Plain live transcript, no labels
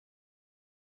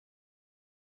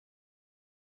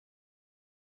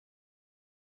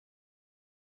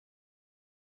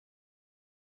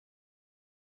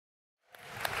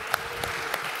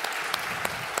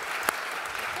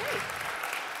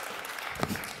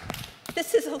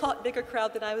This is a lot bigger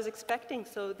crowd than I was expecting,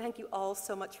 so thank you all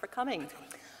so much for coming.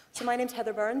 So my name's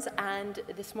Heather Burns, and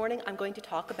this morning I'm going to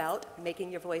talk about making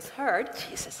your voice heard,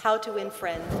 how to win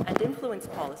friends and influence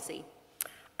policy.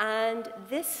 And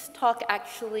this talk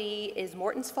actually is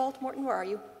Morton's fault. Morton, where are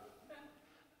you?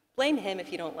 Blame him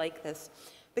if you don't like this.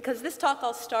 Because this talk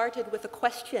all started with a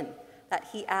question that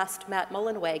he asked Matt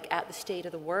Mullenweg at the State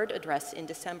of the Word address in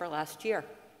December last year.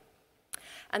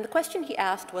 And the question he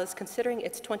asked was, considering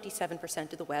it's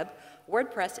 27% of the web,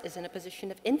 WordPress is in a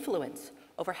position of influence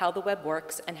over how the web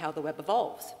works and how the web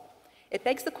evolves. It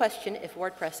begs the question if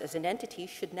WordPress as an entity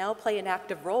should now play an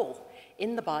active role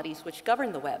in the bodies which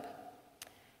govern the web.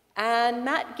 And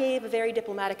Matt gave a very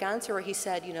diplomatic answer where he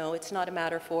said, you know, it's not a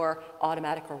matter for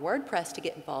Automatic or WordPress to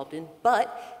get involved in,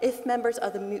 but if members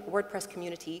of the WordPress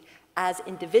community as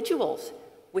individuals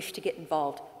wish to get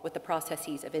involved with the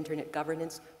processes of internet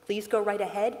governance, please go right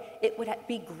ahead. It would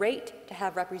be great to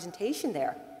have representation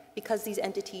there because these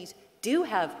entities do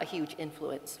have a huge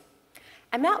influence.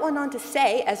 And Matt went on to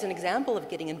say, as an example of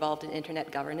getting involved in internet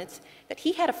governance, that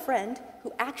he had a friend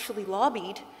who actually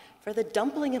lobbied for the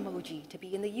dumpling emoji to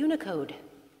be in the Unicode.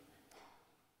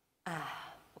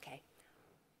 Okay.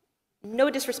 No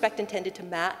disrespect intended to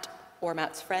Matt or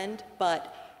Matt's friend,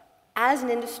 but as an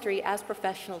industry, as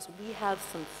professionals, we have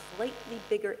some slightly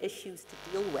bigger issues to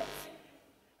deal with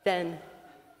than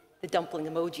the dumpling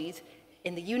emojis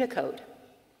in the Unicode.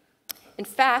 In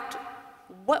fact,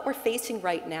 what we're facing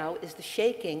right now is the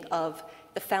shaking of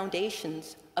the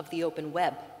foundations of the open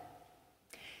web.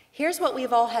 Here's what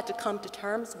we've all had to come to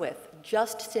terms with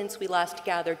just since we last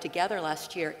gathered together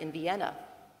last year in Vienna.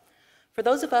 For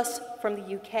those of us from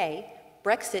the UK,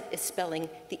 Brexit is spelling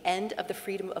the end of the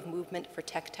freedom of movement for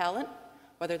tech talent,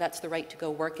 whether that's the right to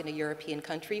go work in a European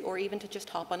country or even to just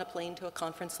hop on a plane to a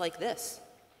conference like this.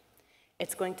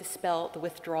 It's going to spell the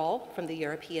withdrawal from the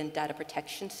European data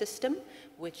protection system,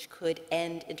 which could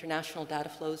end international data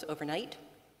flows overnight.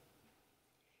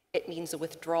 It means a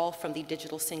withdrawal from the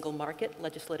digital single market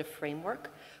legislative framework,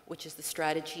 which is the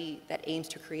strategy that aims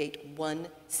to create one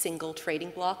single trading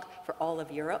bloc for all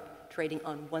of Europe, trading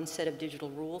on one set of digital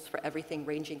rules for everything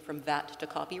ranging from VAT to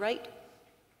copyright.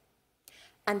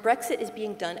 And Brexit is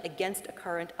being done against a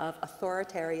current of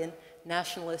authoritarian,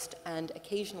 nationalist, and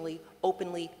occasionally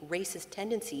openly racist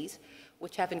tendencies,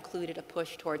 which have included a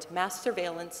push towards mass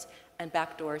surveillance and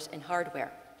backdoors in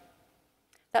hardware.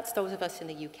 That's those of us in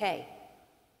the UK.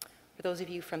 For those of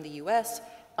you from the US,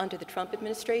 under the Trump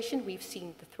administration, we've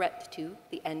seen the threat to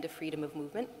the end of freedom of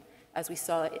movement, as we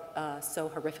saw it so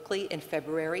horrifically in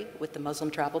February with the Muslim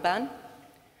travel ban.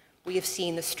 We have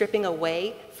seen the stripping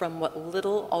away from what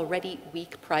little already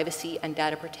weak privacy and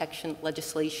data protection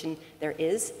legislation there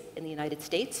is in the United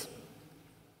States.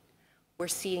 We're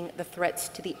seeing the threats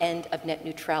to the end of net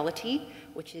neutrality,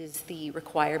 which is the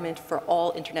requirement for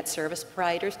all internet service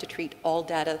providers to treat all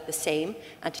data the same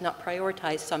and to not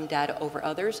prioritize some data over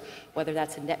others, whether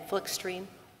that's a Netflix stream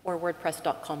or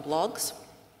WordPress.com blogs.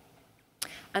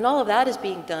 And all of that is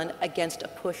being done against a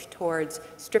push towards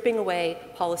stripping away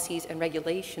policies and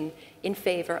regulation in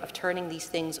favor of turning these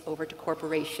things over to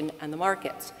corporation and the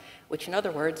markets, which in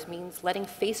other words means letting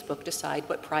Facebook decide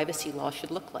what privacy law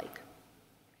should look like.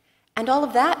 And all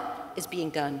of that is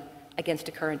being done against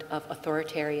a current of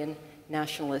authoritarian,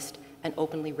 nationalist, and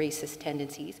openly racist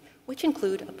tendencies, which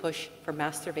include a push for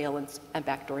mass surveillance and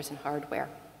backdoors in hardware.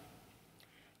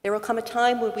 There will come a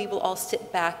time when we will all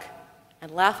sit back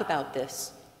and laugh about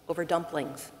this over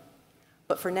dumplings.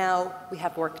 But for now, we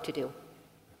have work to do.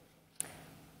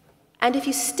 And if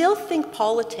you still think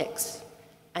politics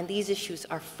and these issues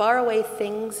are faraway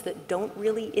things that don't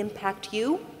really impact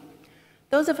you,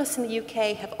 those of us in the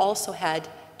UK have also had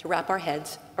to wrap our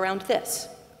heads around this.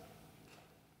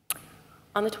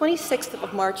 On the 26th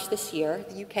of March this year,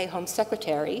 the UK Home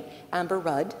Secretary, Amber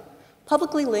Rudd,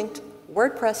 publicly linked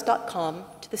WordPress.com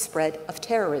to the spread of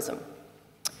terrorism.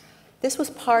 This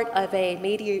was part of a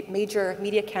major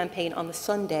media campaign on the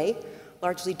Sunday,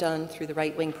 largely done through the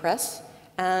right-wing press,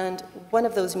 and one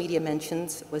of those media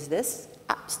mentions was this: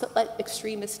 apps that let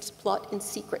extremists plot in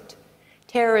secret.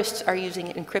 Terrorists are using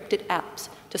encrypted apps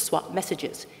to swap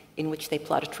messages in which they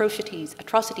plot atrocities,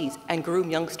 and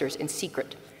groom youngsters in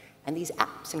secret. And these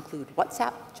apps include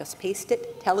WhatsApp, Just Paste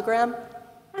It, Telegram,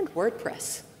 and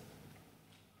WordPress.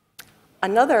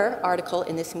 Another article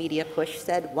in this media push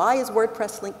said, why is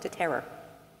WordPress linked to terror?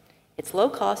 Its low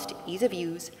cost, ease of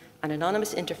use, and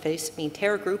anonymous interface mean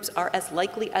terror groups are as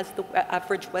likely as the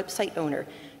average website owner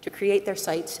to create their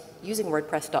sites using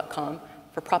WordPress.com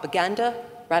for propaganda,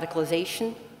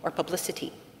 radicalization, or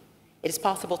publicity. It is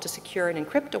possible to secure and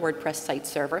encrypt a WordPress site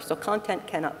server so content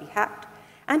cannot be hacked,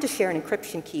 and to share an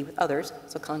encryption key with others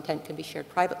so content can be shared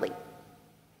privately.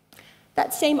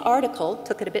 That same article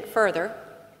took it a bit further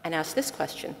and asked this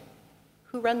question: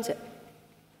 who runs it?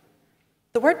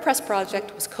 The WordPress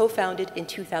project was co-founded in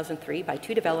 2003 by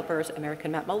two developers,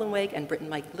 American Matt Mullenweg and Britain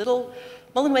Mike Little.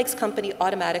 Mullenweg's company,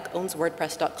 Automatic, owns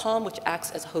WordPress.com, which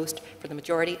acts as a host for the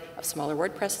majority of smaller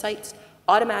WordPress sites.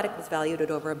 Automatic was valued at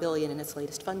over $1 billion in its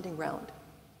latest funding round.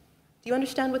 Do you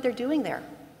understand what they're doing there?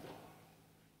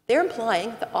 They're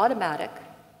implying that Automatic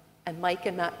and Mike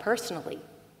and Matt personally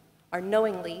are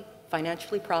knowingly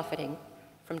financially profiting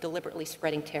from deliberately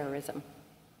spreading terrorism.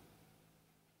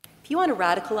 If you want to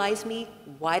radicalize me,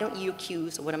 why don't you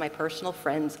accuse one of my personal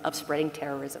friends of spreading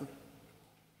terrorism?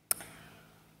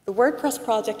 The WordPress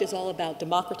project is all about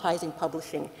democratizing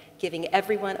publishing, giving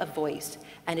everyone a voice,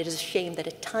 and it is a shame that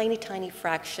a tiny, tiny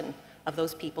fraction of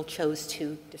those people chose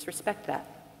to disrespect that.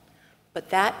 But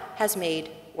that has made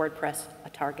WordPress a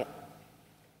target.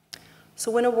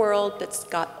 So in a world that's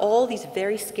got all these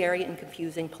very scary and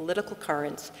confusing political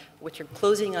currents, which are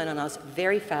closing in on us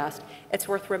very fast, it's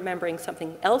worth remembering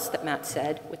something else that Matt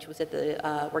said, which was at the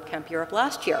WordCamp Europe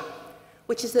last year,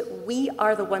 which is that we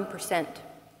are the 1%.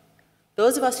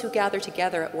 Those of us who gather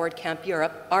together at WordCamp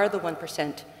Europe are the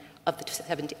 1% of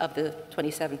the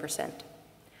 27%.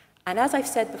 And as I've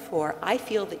said before, I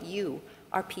feel that you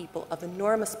are people of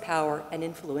enormous power and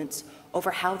influence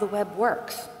over how the web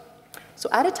works. So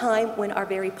at a time when our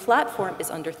very platform is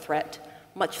under threat,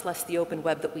 much less the open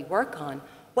web that we work on,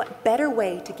 what better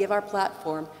way to give our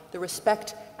platform the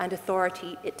respect and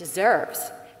authority it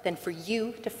deserves than for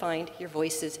you to find your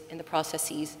voices in the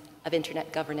processes of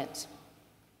internet governance?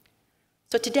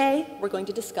 So today, we're going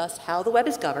to discuss how the web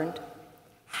is governed,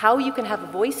 how you can have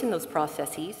a voice in those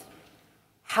processes,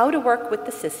 how to work with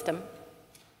the system,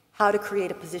 how to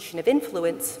create a position of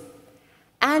influence,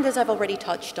 and, as I've already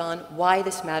touched on, why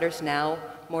this matters now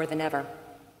more than ever.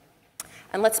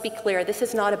 And let's be clear, this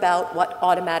is not about what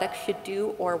Automatic should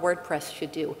do or WordPress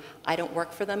should do. I don't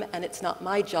work for them, and it's not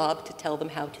my job to tell them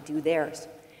how to do theirs.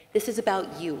 This is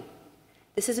about you.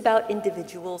 This is about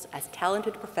individuals as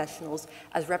talented professionals,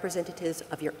 as representatives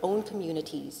of your own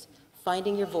communities,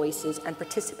 finding your voices and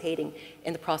participating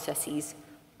in the processes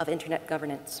of internet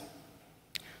governance.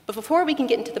 But before we can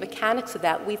get into the mechanics of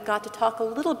that, we've got to talk a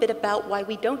little bit about why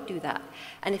we don't do that.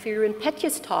 And if you were in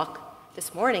Petya's talk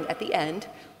this morning at the end,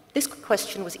 this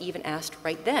question was even asked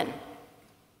right then.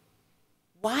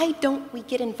 Why don't we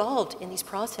get involved in these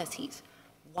processes?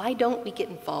 Why don't we get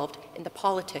involved in the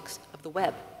politics of the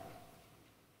web?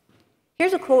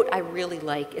 Here's a quote I really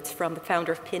like. It's from the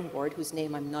founder of Pinboard, whose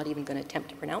name I'm not even going to attempt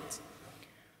to pronounce.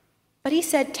 But he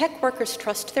said, "Tech workers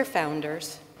trust their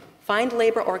founders, find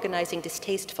labor organizing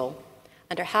distasteful,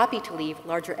 and are happy to leave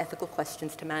larger ethical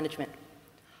questions to management.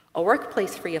 A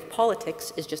workplace free of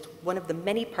politics is just one of the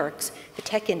many perks the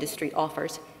tech industry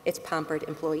offers its pampered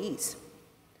employees.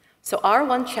 So our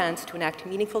one chance to enact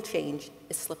meaningful change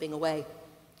is slipping away."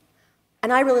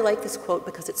 And I really like this quote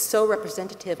because it's so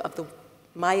representative of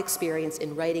my experience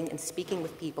in writing and speaking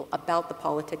with people about the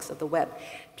politics of the web.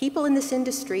 People in this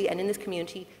industry and in this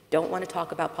community don't want to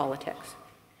talk about politics.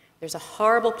 There's a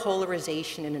horrible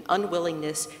polarization and an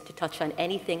unwillingness to touch on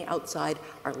anything outside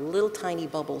our little tiny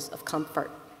bubbles of comfort.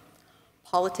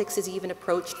 Politics is even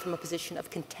approached from a position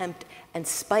of contempt and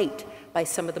spite by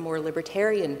some of the more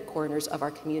libertarian corners of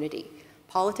our community.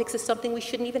 Politics is something we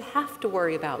shouldn't even have to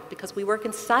worry about because we work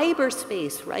in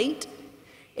cyberspace, right?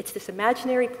 It's this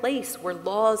imaginary place where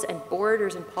laws and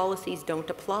borders and policies don't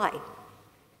apply.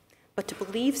 But to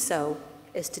believe so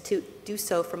is to do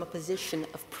so from a position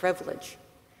of privilege.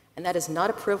 And that is not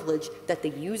a privilege that the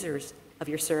users of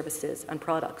your services and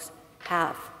products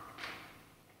have.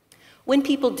 When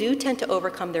people do tend to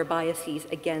overcome their biases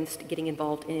against getting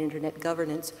involved in internet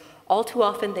governance, all too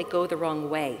often they go the wrong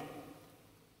way.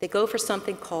 They go for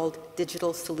something called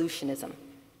digital solutionism.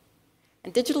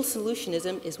 And digital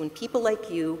solutionism is when people like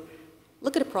you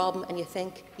look at a problem and you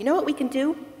think, you know what we can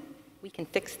do? We can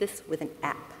fix this with an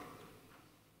app.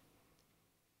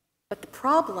 But the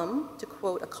problem, to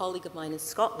quote a colleague of mine in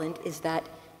Scotland, is that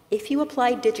if you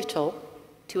apply digital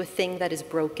to a thing that is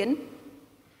broken,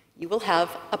 you will have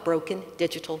a broken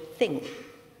digital thing.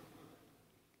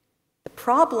 The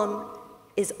problem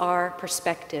is our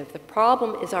perspective. The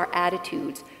problem is our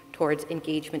attitudes towards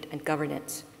engagement and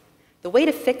governance. The way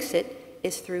to fix it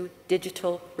is through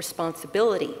digital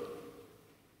responsibility.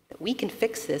 That we can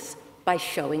fix this by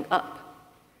showing up.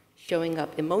 Showing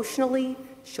up emotionally,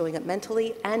 showing up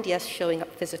mentally, and yes, showing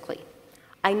up physically.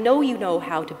 I know you know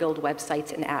how to build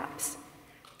websites and apps.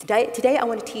 Today I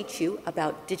want to teach you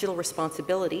about digital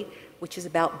responsibility, which is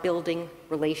about building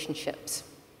relationships.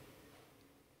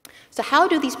 So how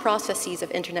do these processes of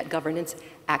internet governance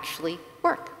actually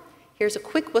work? Here's a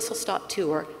quick whistle-stop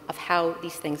tour of how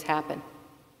these things happen.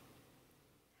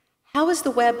 How is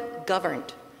the web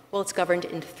governed? Well, it's governed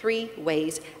in 3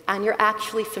 ways, and you're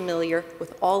actually familiar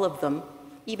with all of them,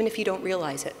 even if you don't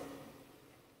realize it.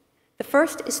 The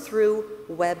first is through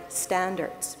web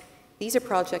standards. These are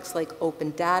projects like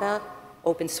open data,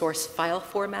 open source file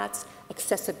formats.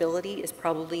 Accessibility is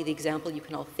probably the example you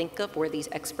can all think of, where these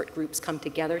expert groups come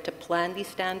together to plan these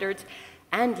standards.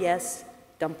 And yes,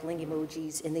 dumpling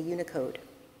emojis in the Unicode.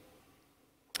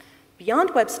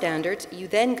 Beyond web standards, you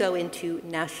then go into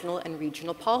national and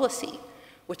regional policy,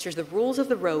 which are the rules of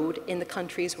the road in the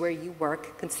countries where you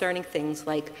work concerning things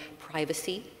like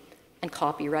privacy and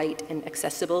copyright and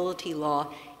accessibility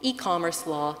law, e-commerce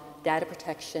law, data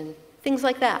protection, things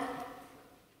like that.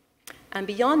 And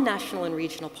beyond national and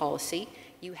regional policy,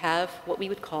 you have what we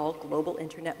would call global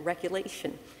internet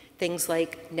regulation, things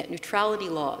like net neutrality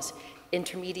laws,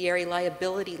 intermediary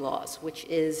liability laws, which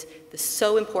is the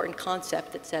so important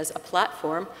concept that says a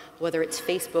platform, whether it's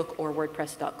Facebook or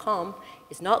WordPress.com,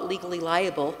 is not legally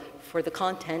liable for the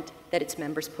content that its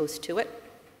members post to it,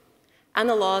 and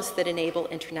the laws that enable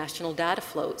international data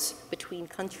flows between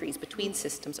countries, between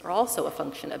systems, are also a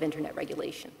function of internet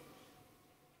regulation.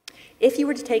 If you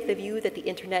were to take the view that the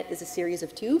internet is a series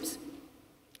of tubes,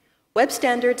 web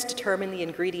standards determine the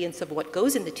ingredients of what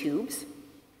goes in the tubes,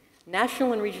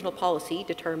 national and regional policy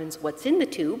determines what's in the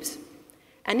tubes,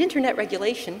 and internet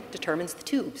regulation determines the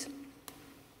tubes.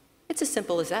 It's as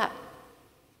simple as that.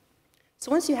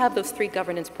 So once you have those 3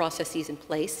 governance processes in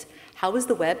place, how is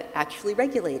the web actually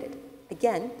regulated?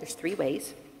 Again, there's 3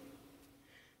 ways.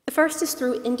 The first is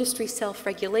through industry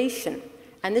self-regulation,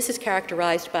 and this is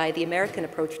characterized by the American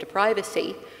approach to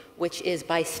privacy, which is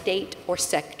by state or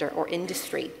sector or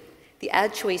industry. The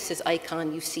ad choices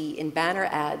icon you see in banner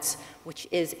ads, which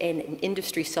is an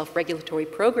industry self-regulatory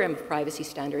program of privacy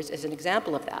standards, is an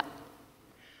example of that.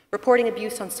 Reporting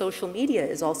abuse on social media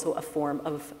is also a form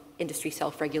of industry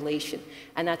self-regulation,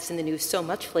 and that's in the news so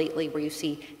much lately, where you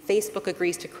see Facebook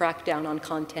agrees to crack down on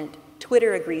content,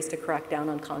 Twitter agrees to crack down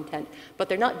on content, but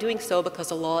they're not doing so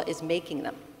because a law is making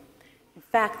them. In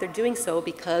fact, they're doing so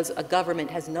because a government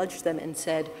has nudged them and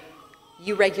said,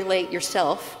 you regulate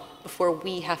yourself before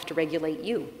we have to regulate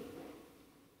you.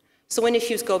 So when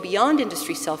issues go beyond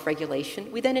industry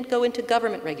self-regulation, we then go into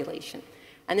government regulation.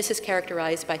 And this is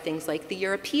characterized by things like the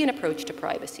European approach to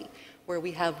privacy, where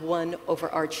we have one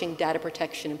overarching data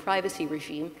protection and privacy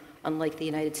regime, unlike the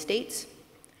United States,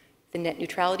 the net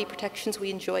neutrality protections we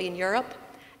enjoy in Europe,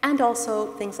 and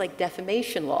also things like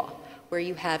defamation law, where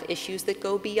you have issues that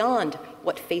go beyond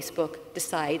what Facebook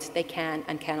decides they can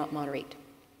and cannot moderate.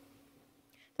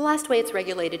 The last way it's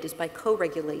regulated is by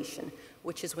co-regulation,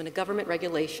 which is when a government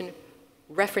regulation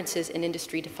references an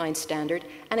industry-defined standard,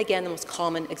 and again, the most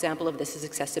common example of this is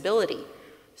accessibility.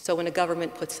 So when a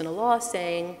government puts in a law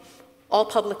saying all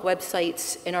public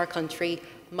websites in our country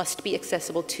must be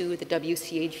accessible to the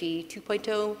WCAG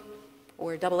 2.0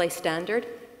 or AA standard,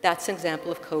 that's an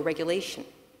example of co-regulation.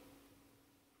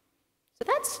 So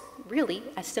that's really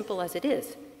as simple as it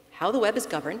is, how the web is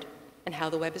governed and how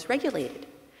the web is regulated.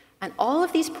 And all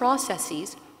of these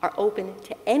processes are open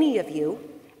to any of you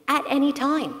at any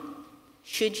time,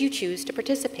 should you choose to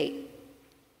participate.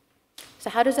 So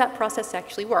how does that process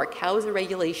actually work? How is the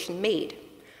regulation made?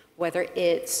 Whether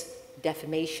it's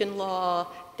defamation law,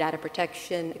 data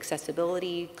protection,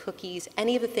 accessibility, cookies,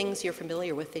 any of the things you're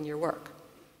familiar with in your work.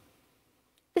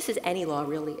 This is any law,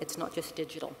 really. It's not just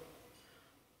digital.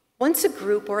 Once a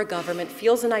group or a government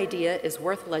feels an idea is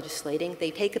worth legislating,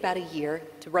 they take about a year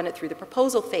to run it through the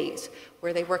proposal phase,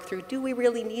 where they work through, do we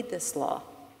really need this law?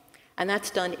 And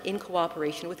that's done in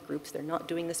cooperation with groups. They're not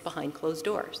doing this behind closed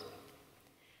doors.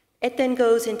 It then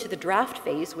goes into the draft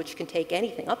phase, which can take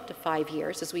anything up to 5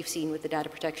 years, as we've seen with the data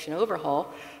protection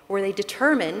overhaul, where they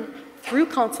determine, through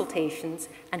consultations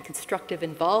and constructive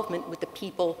involvement with the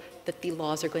people that the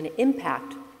laws are going to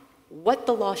impact, what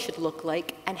the law should look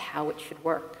like and how it should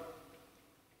work.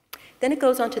 Then it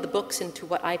goes on to the books into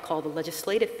what I call the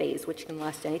legislative phase, which can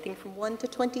last anything from 1 to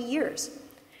 20 years.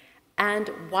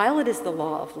 And while it is the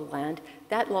law of the land,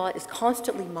 that law is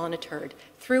constantly monitored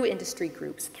through industry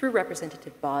groups, through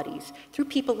representative bodies, through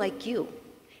people like you,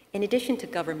 in addition to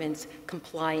governments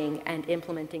complying and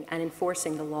implementing and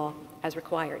enforcing the law as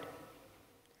required.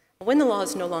 When the law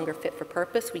is no longer fit for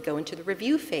purpose, we go into the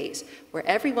review phase, where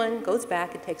everyone goes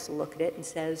back and takes a look at it and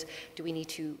says, do we need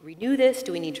to renew this,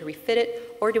 do we need to refit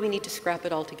it, or do we need to scrap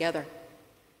it altogether?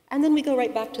 And then we go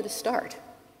right back to the start.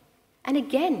 And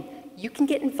again, you can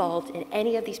get involved in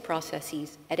any of these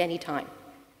processes at any time.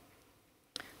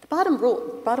 The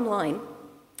bottom line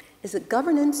is that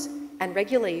governance and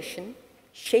regulation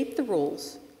shape the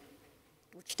rules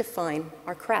which define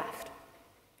our craft.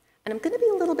 And I'm going to be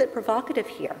a little bit provocative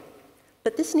here,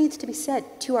 but this needs to be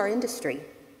said to our industry.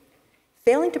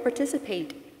 Failing to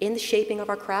participate in the shaping of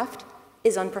our craft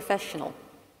is unprofessional.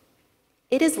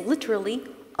 It is literally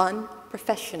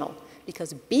unprofessional,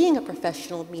 because being a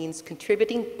professional means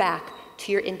contributing back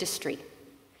to your industry.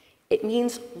 It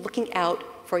means looking out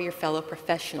for your fellow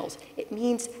professionals. It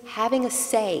means having a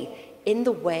say in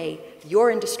the way your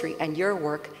industry and your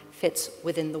work fits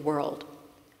within the world.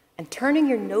 And turning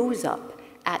your nose up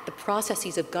at the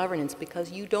processes of governance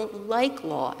because you don't like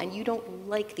law and you don't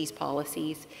like these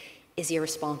policies is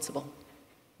irresponsible.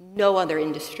 No other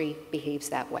industry behaves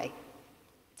that way.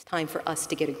 It's time for us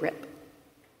to get a grip.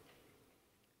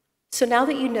 So now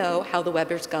that you know how the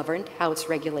web is governed, how it's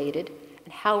regulated,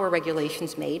 and how are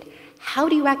regulations made, how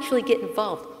do you actually get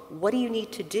involved? What do you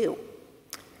need to do?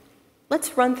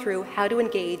 Let's run through how to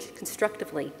engage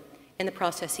constructively in the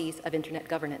processes of internet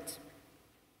governance.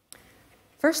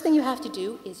 First thing you have to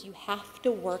do is you have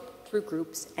to work through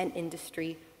groups and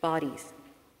industry bodies.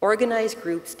 Organize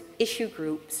groups, issue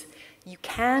groups. You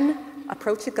can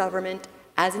approach the government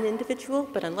as an individual,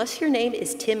 but unless your name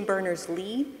is Tim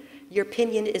Berners-Lee, your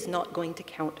opinion is not going to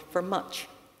count for much.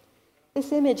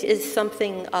 This image is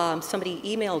something somebody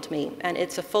emailed me, and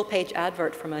it's a full-page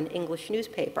advert from an English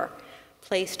newspaper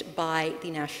placed by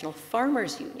the National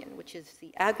Farmers Union, which is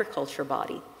the agriculture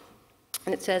body.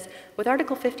 And it says, with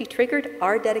Article 50 triggered,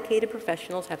 our dedicated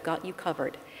professionals have got you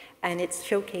covered. And it's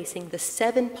showcasing the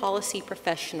 7 policy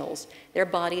professionals their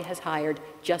body has hired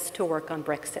just to work on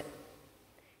Brexit.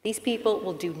 These people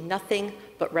will do nothing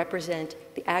but represent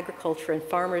the agriculture and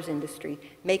farmers industry,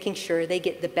 making sure they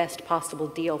get the best possible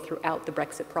deal throughout the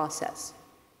Brexit process.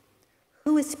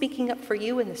 Who is speaking up for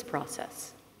you in this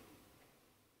process?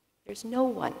 There's no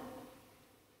one.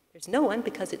 There's no one,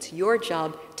 because it's your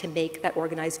job to make that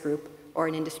organized group or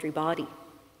an industry body.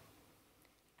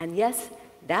 And yes,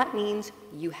 that means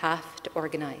you have to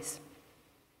organize.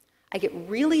 I get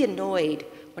really annoyed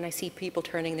when I see people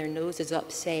turning their noses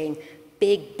up saying,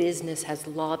 big business has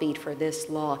lobbied for this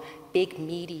law, big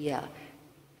media,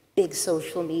 big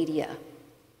social media.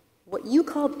 What you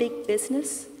call big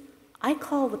business, I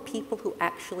call the people who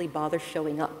actually bother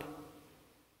showing up.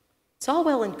 It's all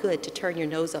well and good to turn your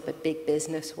nose up at big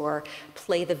business or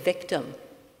play the victim,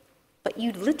 but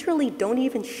you literally don't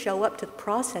even show up to the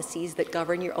processes that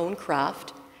govern your own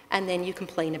craft, and then you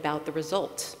complain about the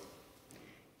results.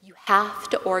 You have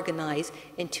to organize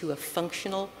into a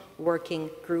functional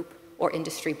working group or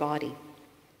industry body.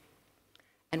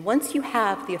 And once you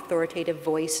have the authoritative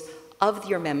voice of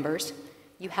your members,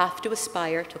 you have to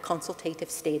aspire to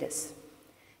consultative status.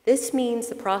 This means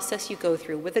the process you go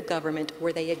through with the government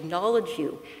where they acknowledge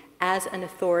you as an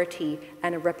authority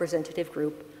and a representative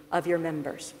group of your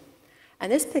members.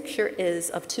 And this picture is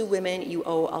of 2 women you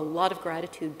owe a lot of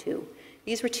gratitude to.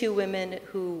 These were 2 women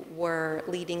who were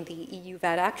leading the EU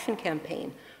VAT Action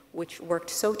campaign, which worked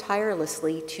so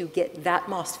tirelessly to get that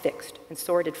moss fixed and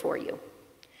sorted for you.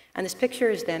 And this picture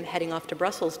is them heading off to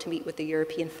Brussels to meet with the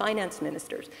European finance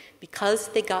ministers because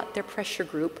they got their pressure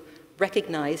group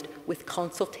recognized with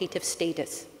consultative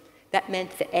status. That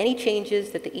meant that any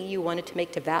changes that the EU wanted to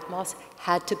make to VAT moss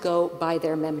had to go by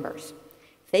their members.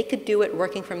 If they could do it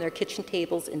working from their kitchen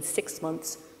tables in 6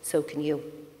 months, so can you.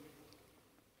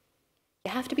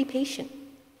 You have to be patient.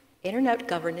 Internet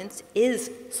governance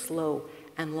is slow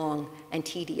and long and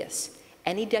tedious.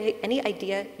 Any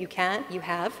idea you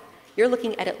have, you're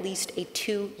looking at least a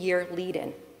 2-year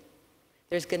lead-in.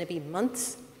 There's going to be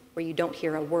months where you don't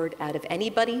hear a word out of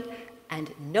anybody, and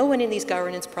no one in these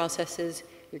governance processes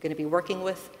you're going to be working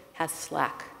with has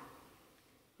slack.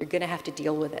 You're going to have to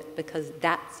deal with it because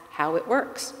that's how it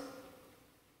works.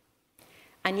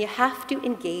 And you have to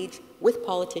engage with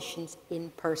politicians in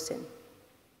person.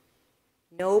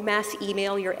 No mass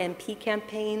email your MP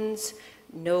campaigns,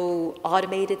 no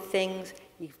automated things.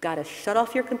 You've got to shut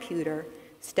off your computer,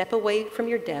 step away from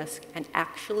your desk, and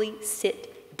actually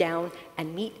sit down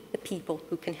and meet the people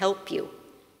who can help you.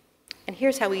 And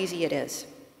here's how easy it is.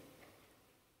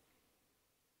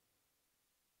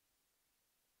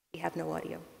 We have no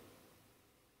audio.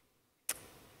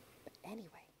 But anyway.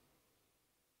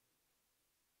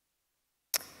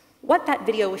 What that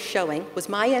video was showing was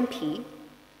my MP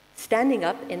standing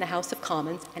up in the House of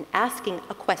Commons and asking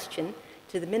a question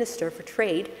to the Minister for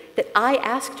Trade that I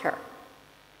asked her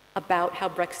about how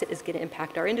Brexit is going to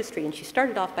impact our industry. And she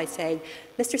started off by saying,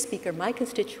 Mr. Speaker, my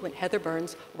constituent Heather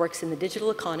Burns works in the digital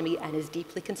economy and is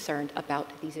deeply concerned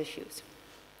about these issues.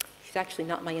 She's actually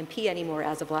not my MP anymore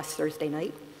as of last Thursday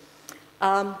night.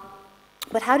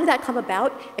 But how did that come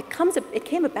about? It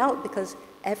came about because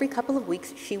every couple of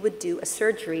weeks she would do a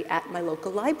surgery at my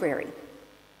local library,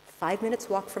 5 minutes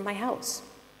walk from my house.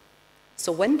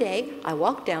 So one day I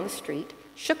walked down the street,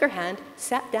 shook her hand,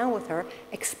 sat down with her,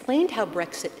 explained how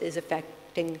Brexit is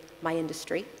affecting my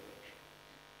industry,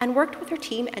 and worked with her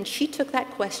team, and she took that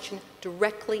question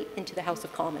directly into the House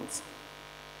of Commons.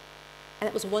 And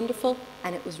it was wonderful,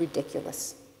 and it was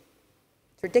ridiculous.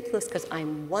 It's ridiculous because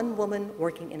I'm one woman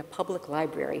working in a public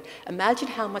library. Imagine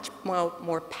how much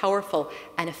more powerful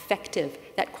and effective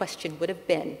that question would have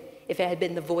been if it had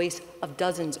been the voice of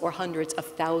dozens or hundreds of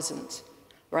thousands,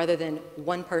 rather than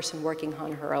one person working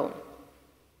on her own.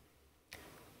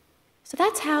 So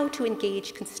that's how to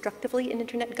engage constructively in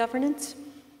internet governance.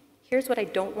 Here's what I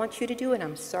don't want you to do, and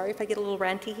I'm sorry if I get a little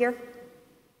ranty here.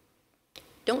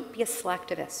 Don't be a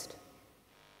slacktivist.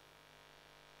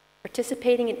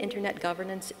 Participating in internet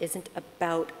governance isn't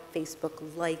about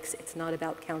Facebook likes. It's not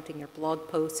about counting your blog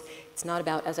posts. It's not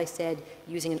about, as I said,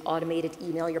 using an automated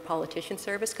email your politician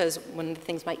service, because one of the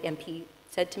things my MP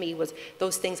said to me was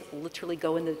those things literally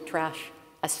go in the trash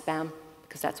as spam,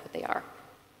 because that's what they are.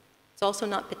 It's also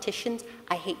not petitions.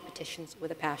 I hate petitions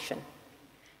with a passion.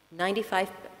 95%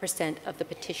 of the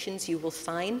petitions you will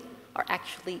sign are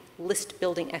actually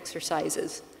list-building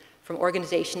exercises from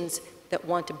organizations that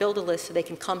want to build a list so they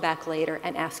can come back later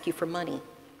and ask you for money,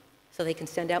 so they can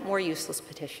send out more useless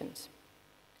petitions.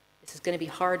 This is going to be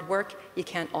hard work. You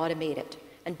can't automate it.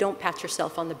 And don't pat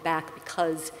yourself on the back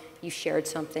because you shared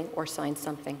something or signed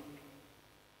something.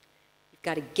 You've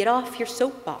got to get off your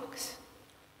soapbox.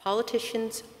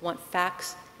 Politicians want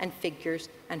facts and figures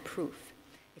and proof.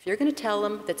 If you're going to tell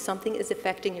them that something is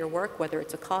affecting your work, whether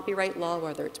it's a copyright law,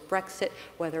 whether it's Brexit,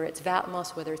 whether it's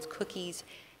VATMOS, whether it's cookies,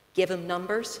 give them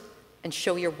numbers and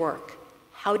show your work.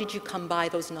 How did you come by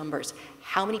those numbers?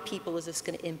 How many people is this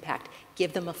going to impact?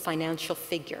 Give them a financial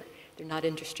figure. They're not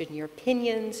interested in your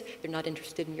opinions. They're not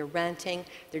interested in your ranting.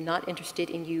 They're not interested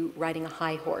in you riding a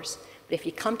high horse. But if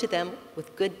you come to them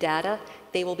with good data,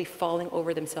 they will be falling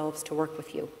over themselves to work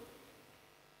with you.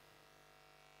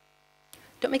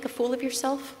 Don't make a fool of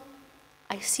yourself.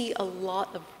 I see a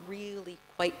lot of really,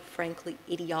 quite frankly,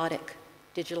 idiotic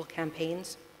digital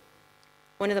campaigns.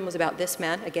 One of them was about this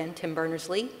man, again, Tim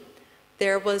Berners-Lee.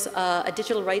 There was a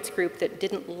digital rights group that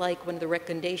didn't like one of the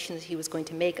recommendations he was going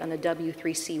to make on a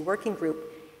W3C working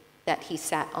group that he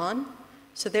sat on.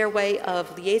 So their way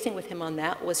of liaising with him on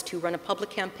that was to run a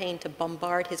public campaign to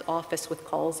bombard his office with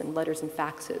calls and letters and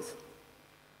faxes.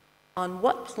 On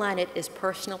what planet is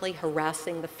personally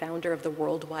harassing the founder of the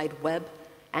World Wide Web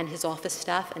and his office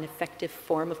staff an effective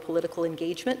form of political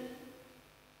engagement?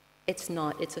 It's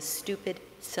not. It's a stupid,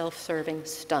 self-serving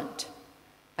stunt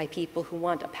by people who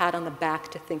want a pat on the back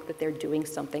to think that they're doing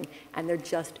something, and they're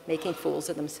just making fools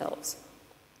of themselves.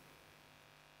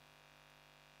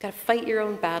 You've got to fight your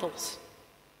own battles.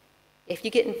 If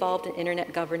you get involved in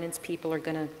internet governance, people are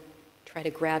going to try to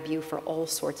grab you for all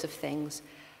sorts of things.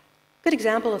 A good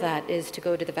example of that is to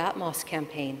go to the VATMOS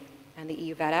campaign and the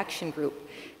EU VAT Action Group.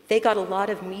 They got a lot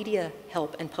of media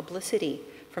help and publicity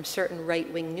from certain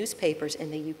right-wing newspapers in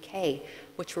the UK,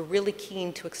 which were really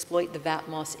keen to exploit the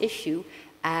VATMOS issue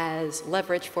as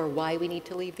leverage for why we need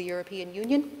to leave the European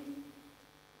Union.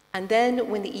 And then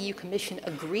when the EU Commission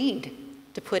agreed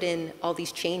to put in all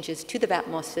these changes to the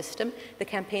VATMOS system, the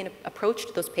campaign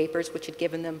approached those papers, which had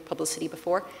given them publicity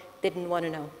before. They didn't want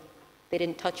to know. They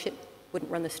didn't touch it,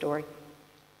 wouldn't run the story.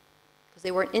 Because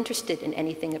they weren't interested in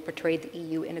anything that portrayed the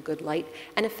EU in a good light.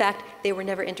 And in fact, they were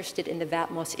never interested in the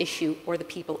VATMOS issue or the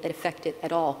people it affected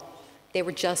at all. They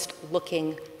were just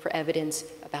looking for evidence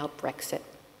about Brexit.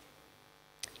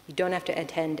 You don't have to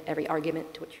attend every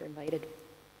argument to which you're invited.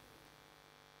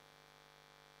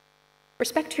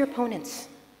 Respect to your opponents.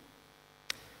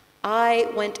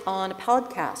 I went on a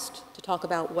podcast to talk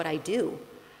about what I do,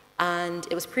 and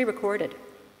it was pre-recorded.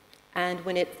 And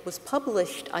when it was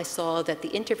published, I saw that the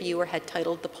interviewer had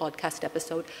titled the podcast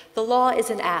episode, "The Law is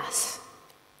an Ass."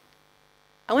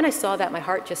 And when I saw that, my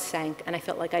heart just sank, and I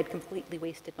felt like I'd completely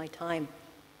wasted my time,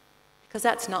 because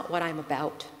that's not what I'm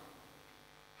about.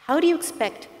 How do you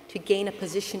expect to gain a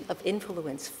position of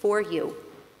influence for you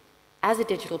as a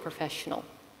digital professional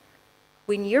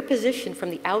when your position from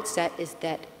the outset is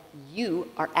that you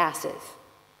are asses?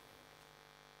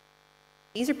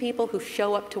 These are people who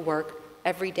show up to work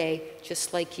every day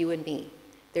just like you and me.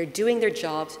 They're doing their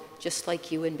jobs just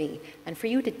like you and me. And for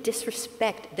you to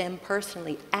disrespect them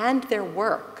personally and their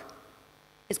work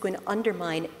is going to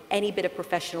undermine any bit of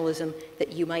professionalism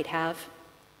that you might have.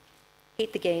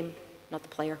 Hate the game, not the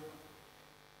player.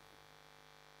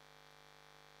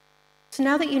 So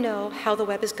now that you know how the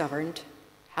web is governed,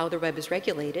 how the web is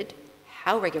regulated,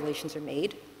 how regulations are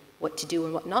made, what to do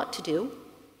and what not to do,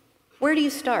 where do you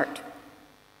start?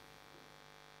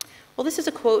 Well, this is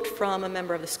a quote from a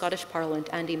member of the Scottish Parliament,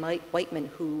 Andy Whiteman,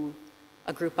 who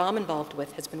a group I'm involved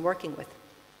with has been working with.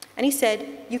 And he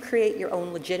said, you create your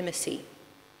own legitimacy.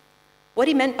 What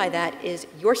he meant by that is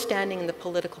your standing in the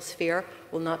political sphere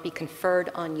will not be conferred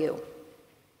on you.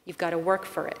 You've got to work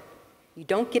for it. You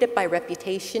don't get it by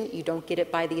reputation. You don't get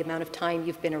it by the amount of time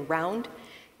you've been around.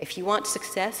 If you want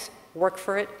success, work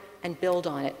for it and build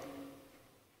on it.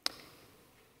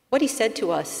 What he said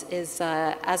to us is,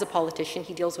 as a politician,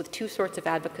 he deals with two sorts of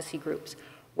advocacy groups.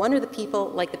 One are the people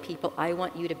like the people I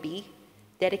want you to be,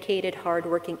 dedicated,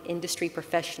 hardworking industry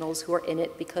professionals who are in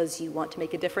it because you want to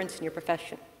make a difference in your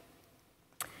profession.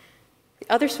 The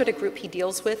other sort of group he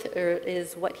deals with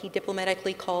is what he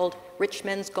diplomatically called rich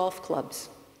men's golf clubs.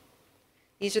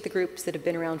 These are the groups that have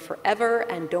been around forever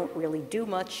and don't really do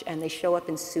much, and they show up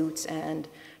in suits and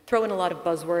throw in a lot of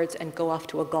buzzwords and go off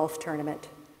to a golf tournament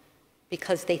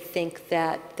because they think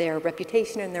that their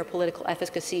reputation and their political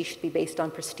efficacy should be based on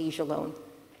prestige alone.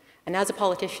 And as a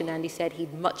politician, Andy said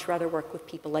he'd much rather work with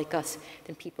people like us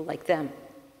than people like them.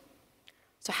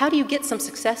 So how do you get some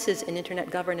successes in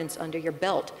internet governance under your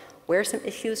belt? Where are some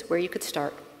issues where you could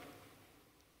start?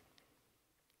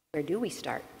 Where do we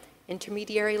start?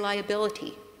 Intermediary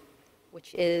liability,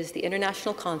 which is the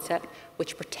international concept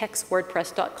which protects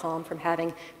WordPress.com from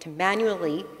having to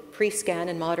manually pre-scan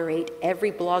and moderate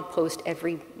every blog post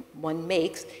everyone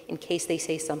makes in case they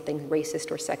say something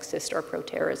racist or sexist or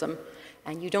pro-terrorism.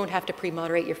 And you don't have to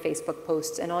pre-moderate your Facebook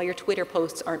posts, and all your Twitter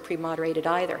posts aren't pre-moderated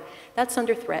either. That's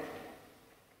under threat.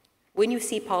 When you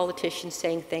see politicians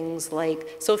saying things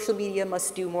like social media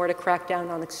must do more to crack down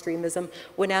on extremism,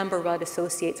 when Amber Rudd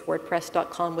associates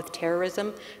WordPress.com with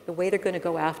terrorism, the way they're going to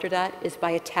go after that is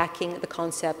by attacking the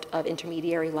concept of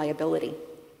intermediary liability.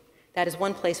 That is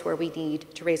one place where we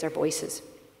need to raise our voices.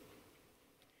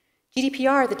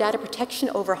 GDPR, the data protection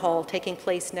overhaul taking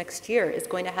place next year, is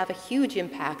going to have a huge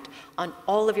impact on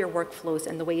all of your workflows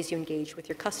and the ways you engage with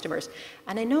your customers.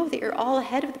 And I know that you're all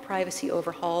ahead of the privacy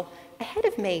overhaul, ahead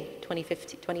of May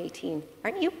 2018,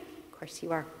 aren't you? Of course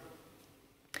you are.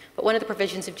 But one of the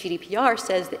provisions of GDPR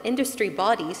says that industry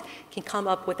bodies can come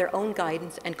up with their own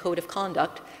guidance and code of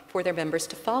conduct for their members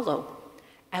to follow.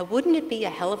 And wouldn't it be a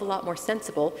hell of a lot more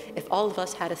sensible if all of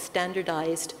us had a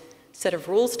standardized set of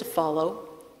rules to follow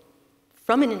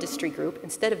from an industry group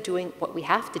instead of doing what we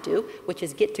have to do, which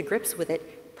is get to grips with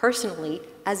it personally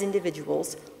as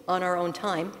individuals on our own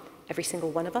time, every single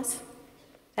one of us?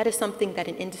 That is something that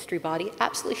an industry body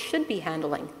absolutely should be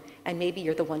handling, and maybe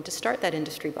you're the one to start that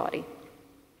industry body.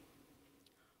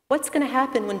 What's going to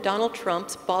happen when Donald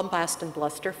Trump's bombast and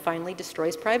bluster finally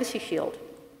destroys Privacy Shield,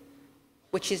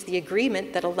 which is the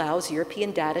agreement that allows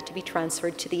European data to be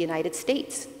transferred to the United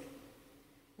States?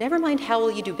 Never mind how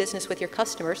will you do business with your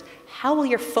customers, how will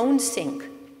your phone sync?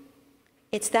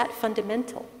 It's that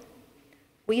fundamental.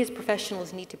 We as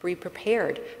professionals need to be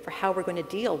prepared for how we're going to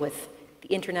deal with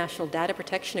the International Data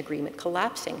Protection Agreement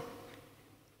collapsing.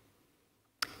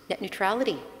 Net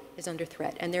neutrality is under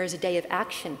threat, and there is a day of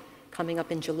action coming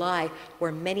up in July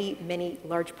where many, many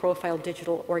large-profile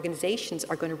digital organizations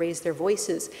are going to raise their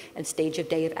voices and stage a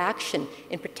day of action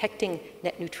in protecting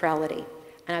net neutrality.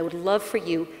 And I would love for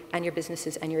you and your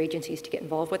businesses and your agencies to get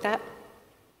involved with that.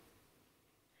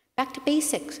 Back to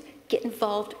basics. Get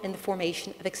involved in the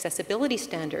formation of accessibility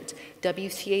standards.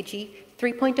 WCAG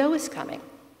 3.0 is coming.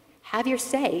 Have your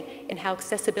say in how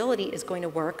accessibility is going to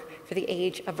work for the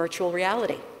age of virtual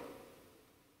reality.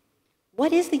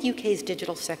 What is the UK's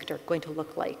digital sector going to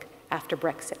look like after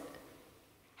Brexit?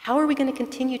 How are we going to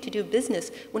continue to do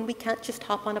business when we can't just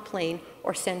hop on a plane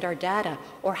or send our data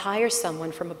or hire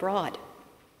someone from abroad?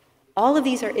 All of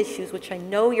these are issues which I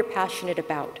know you're passionate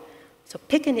about. So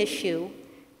pick an issue,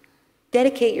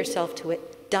 dedicate yourself to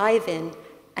it, dive in,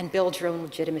 and build your own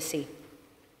legitimacy.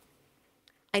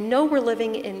 I know we're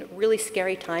living in really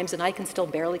scary times, and I can still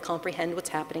barely comprehend what's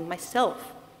happening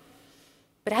myself.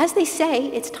 But as they say,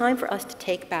 it's time for us to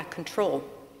take back control.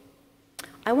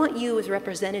 I want you as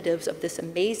representatives of this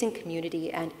amazing community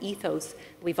and ethos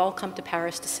we've all come to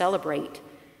Paris to celebrate,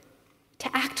 to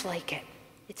act like it.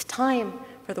 It's time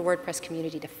for the WordPress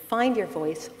community to find your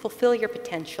voice, fulfill your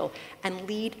potential, and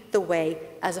lead the way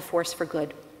as a force for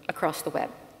good across the web.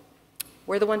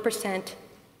 We're the 1%,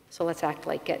 so let's act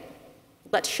like it.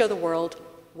 Let's show the world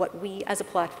what we as a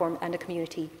platform and a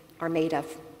community are made of.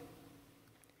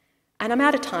 And I'm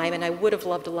out of time, and I would have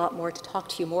loved a lot more to talk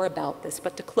to you more about this,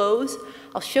 but to close,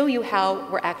 I'll show you how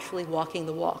we're actually walking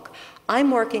the walk. I'm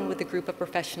working with a group of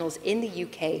professionals in the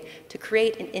UK to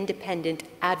create an independent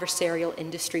adversarial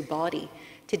industry body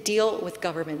to deal with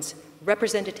governments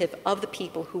representative of the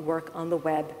people who work on the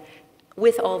web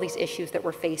with all these issues that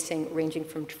we're facing, ranging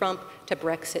from Trump to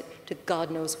Brexit to God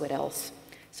knows what else.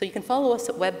 So you can follow us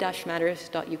at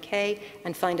web-matters.uk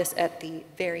and find us at the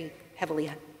very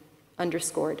heavily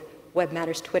underscored Web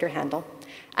Matters Twitter handle.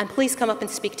 And please come up and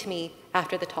speak to me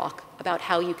after the talk about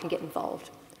how you can get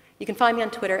involved. You can find me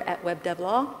on Twitter at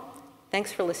WebDevLaw.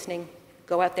 Thanks for listening.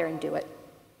 Go out there and do it.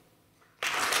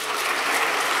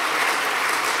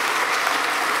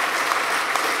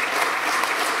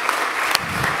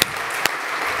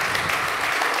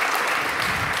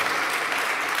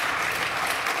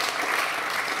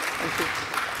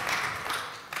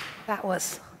 That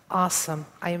was awesome.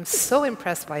 I am so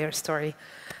impressed by your story.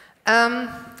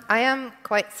 I am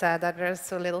quite sad that there's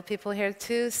so little people here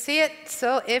to see it.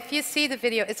 So if you see the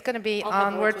video, it's going to be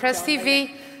on WordPress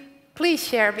TV. Please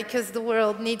share, because the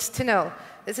world needs to know.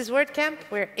 This is WordCamp,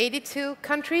 where 82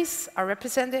 countries are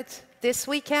represented this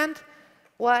weekend.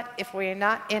 What, if we're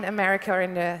not in America or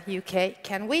in the UK,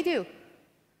 can we do?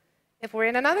 If we're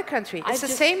in another country, it's the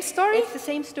same story? It's the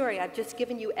same story. I've just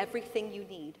given you everything you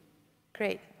need.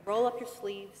 Great. Roll up your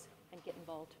sleeves and get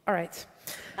involved. All right.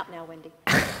 Not now, Wendy.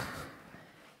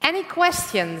 Any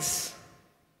questions?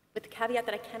 With the caveat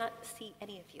that I cannot see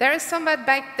any of you. There is somebody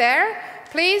back there.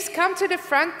 Please come to the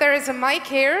front. There is a mic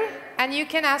here, and you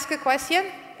can ask a question.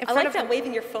 I like that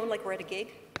waving your phone like we're at a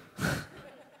gig. Hi,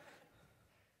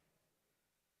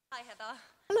 Heather.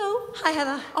 Hello. Hi,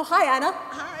 Heather. Oh, hi, Anna.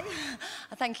 Hi.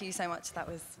 Thank you so much. That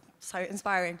was so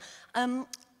inspiring.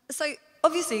 So,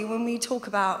 obviously, when we talk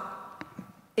about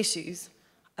issues,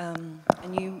 and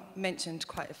you mentioned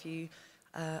quite a few,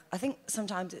 I think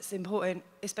sometimes it's important,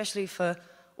 especially for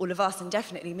all of us, and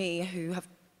definitely me, who have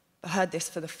heard this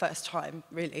for the first time,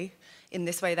 really, in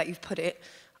this way that you've put it.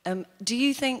 Do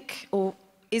you think, or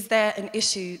is there an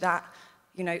issue that,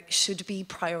 you know, should be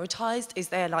prioritized? Is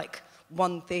there, like,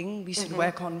 one thing we should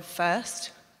work on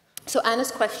first? So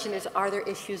Anna's question is, are there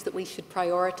issues that we should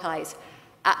prioritize?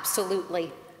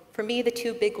 Absolutely. For me, the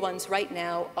two big ones right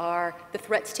now are the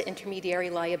threats to intermediary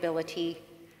liability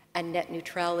and net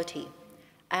neutrality.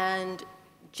 And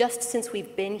just since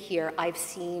we've been here, I've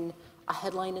seen a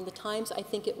headline in the Times, I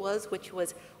think it was, which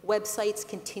was, websites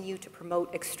continue to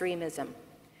promote extremism.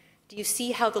 Do you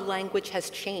see how the language has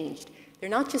changed? They're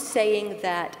not just saying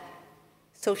that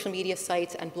social media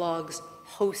sites and blogs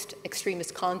host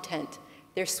extremist content.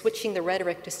 They're switching the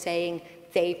rhetoric to saying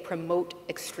they promote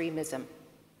extremism.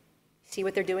 See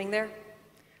what they're doing there?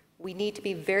 We need to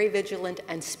be very vigilant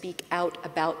and speak out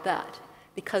about that.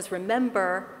 Because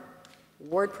remember,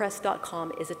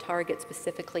 WordPress.com is a target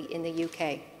specifically in the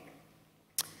UK.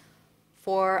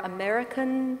 For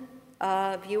American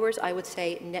viewers, I would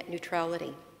say net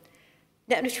neutrality.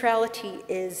 Net neutrality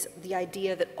is the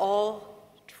idea that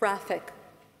all traffic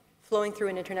flowing through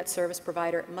an internet service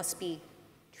provider must be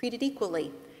treated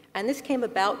equally. And this came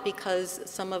about because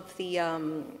some of the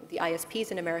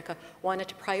ISPs in America wanted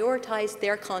to prioritize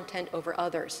their content over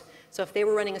others. So if they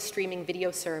were running a streaming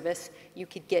video service, you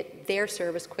could get their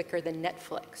service quicker than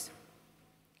Netflix.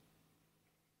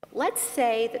 Let's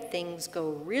say that things go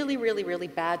really, really, really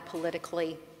bad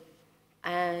politically,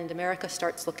 and America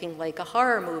starts looking like a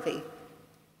horror movie.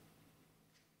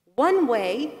 One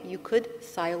way you could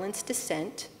silence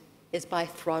dissent is by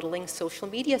throttling social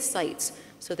media sites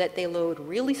so that they load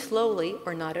really slowly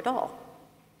or not at all.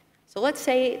 So let's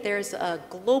say there's a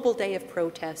global day of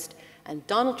protest and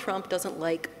Donald Trump doesn't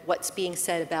like what's being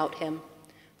said about him.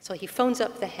 So he phones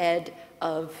up the head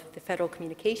of the Federal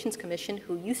Communications Commission,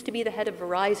 who used to be the head of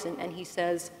Verizon, and he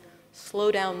says,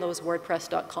 slow down those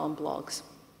WordPress.com blogs.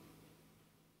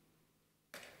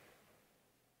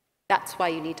 That's why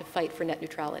you need to fight for net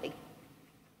neutrality.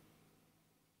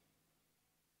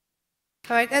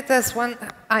 All right, that's one.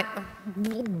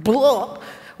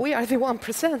 We are the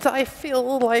 1%. I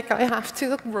feel like I have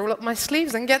to roll up my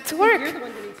sleeves and get to work. You're the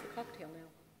one who needs the cocktail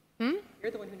now. Hmm?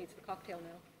 You're the one who needs the cocktail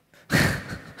now.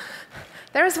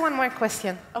 There is one more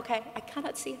question. Okay, I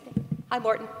cannot see anything. Hi,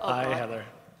 Morton. Oh, Hi, God. Heather.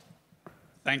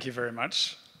 Thank you very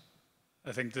much.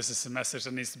 I think this is a message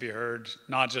that needs to be heard,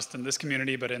 not just in this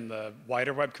community, but in the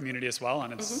wider web community as well,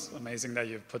 and it's amazing that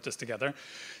you've put this together.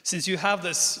 Since you have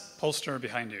this poster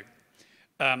behind you,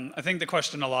 I think the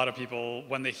question a lot of people,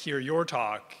 when they hear your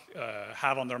talk,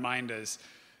 have on their mind is,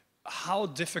 how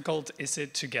difficult is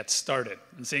it to get started?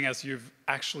 And seeing as you've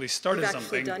actually started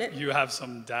something, you have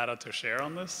some data to share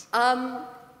on this?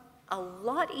 A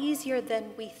lot easier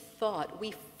than we thought.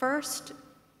 We first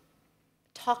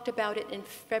talked about it in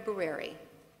February,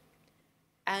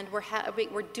 and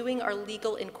we're doing our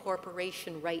legal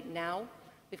incorporation right now.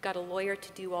 We've got a lawyer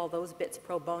to do all those bits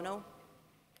pro bono.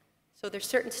 So there's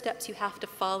certain steps you have to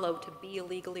follow to be a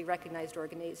legally recognized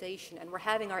organization. And we're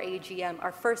having our AGM,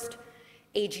 our first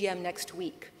AGM next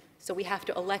week. So we have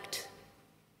to elect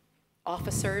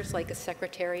officers like a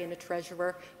secretary and a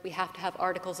treasurer. We have to have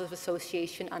articles of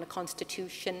association and a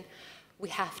constitution. We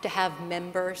have to have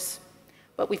members.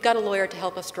 But we've got a lawyer to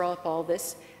help us draw up all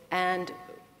this. And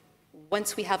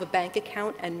once we have a bank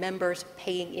account and members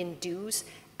paying in dues,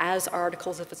 as our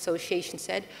articles of association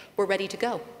said, we're ready to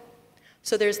go.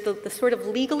 So there's the sort of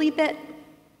legally bit,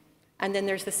 and then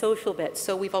there's the social bit.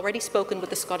 So we've already spoken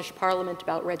with the Scottish Parliament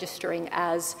about registering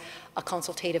as a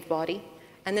consultative body,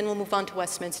 and then we'll move on to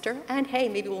Westminster, and hey,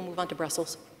 maybe we'll move on to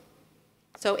Brussels.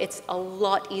 So it's a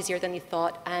lot easier than you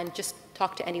thought, and just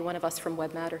talk to any one of us from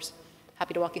Web Matters.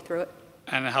 Happy to walk you through it.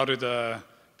 And how do the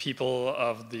people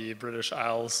of the British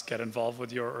Isles get involved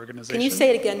with your organization? Can you say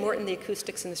it again, Morton? The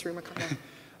acoustics in this room are kind of...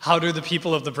 How do the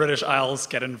people of the British Isles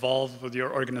get involved with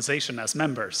your organization as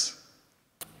members?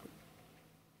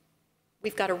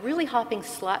 We've got a really hopping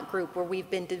Slack group where we've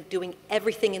been doing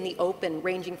everything in the open,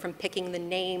 ranging from picking the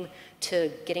name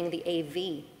to getting the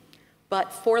AV.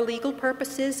 But for legal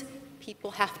purposes,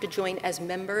 people have to join as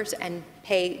members and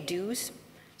pay dues.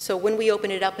 So when we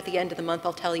open it up at the end of the month,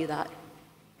 I'll tell you that.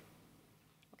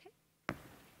 Okay.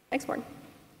 Thanks, Morton.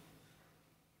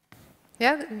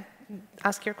 Yeah,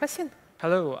 ask your question.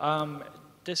 Hello.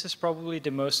 This is probably the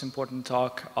most important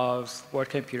talk of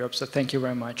WordCamp Europe, so thank you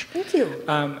very much. Thank you.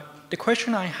 The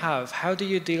question I have, how do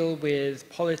you deal with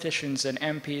politicians and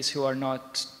MPs who are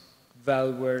not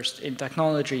well-versed in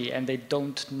technology and they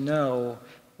don't know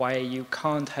why you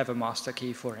can't have a master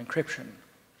key for encryption?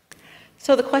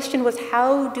 So the question was,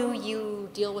 how do you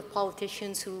deal with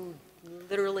politicians who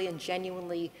literally and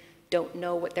genuinely don't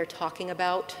know what they're talking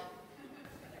about?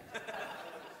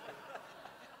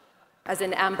 As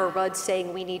in Amber Rudd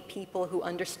saying we need people who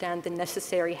understand the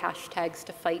necessary hashtags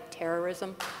to fight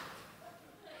terrorism.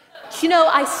 You know,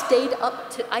 I stayed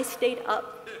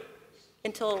up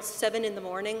until 7 in the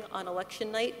morning on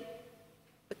election night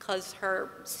because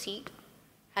her seat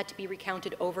had to be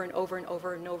recounted over and over and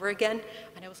over and over again.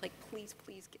 And I was like, please,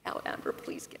 please get out, Amber,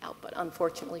 please get out. But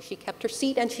unfortunately, she kept her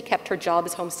seat and she kept her job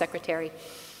as Home Secretary.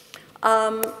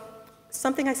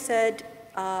 Something I said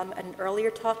at an earlier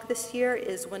talk this year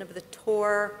is one of the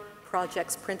Tor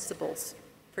project's principles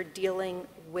for dealing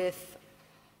with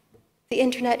the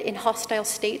internet in hostile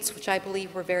states, which I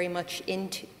believe we're very much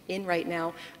in right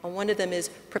now. And one of them is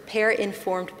prepare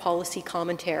informed policy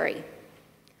commentary.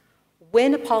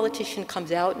 When a politician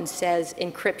comes out and says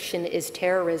encryption is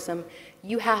terrorism,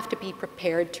 you have to be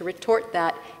prepared to retort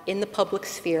that in the public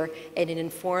sphere in an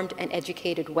informed and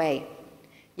educated way.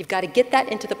 You've got to get that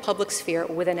into the public sphere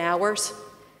within hours.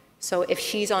 So if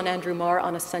she's on Andrew Marr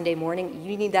on a Sunday morning,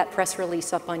 you need that press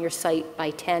release up on your site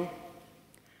by 10.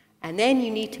 And then you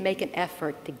need to make an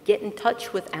effort to get in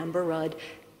touch with Amber Rudd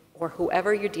or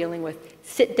whoever you're dealing with.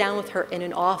 Sit down with her in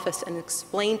an office and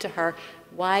explain to her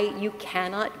why you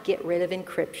cannot get rid of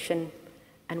encryption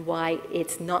and why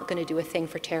it's not going to do a thing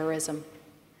for terrorism.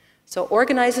 So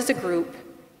organize as a group,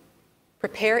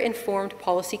 prepare informed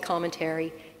policy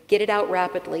commentary, get it out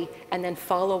rapidly, and then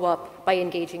follow up by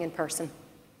engaging in person.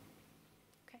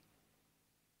 Okay.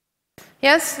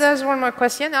 Yes, there's one more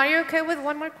question. Are you okay with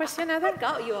one more question, Heather? I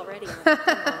got you already.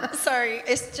 Sorry,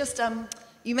 it's just,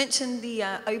 you mentioned the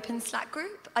open Slack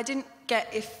group. I didn't get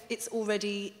if it's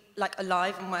already like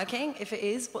alive and working. If it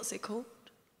is, what's it called?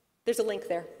 There's a link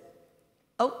there.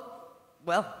 Oh,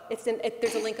 well.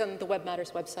 There's a link on the Web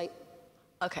Matters website.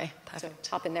 Okay, perfect.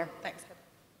 So hop in there. Thanks.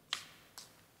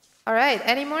 All right,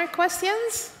 any more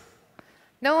questions?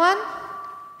 No one?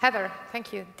 Heather,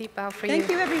 thank you. Deep bow for you.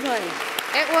 Thank you, everybody.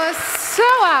 It was so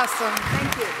awesome.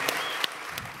 Thank you.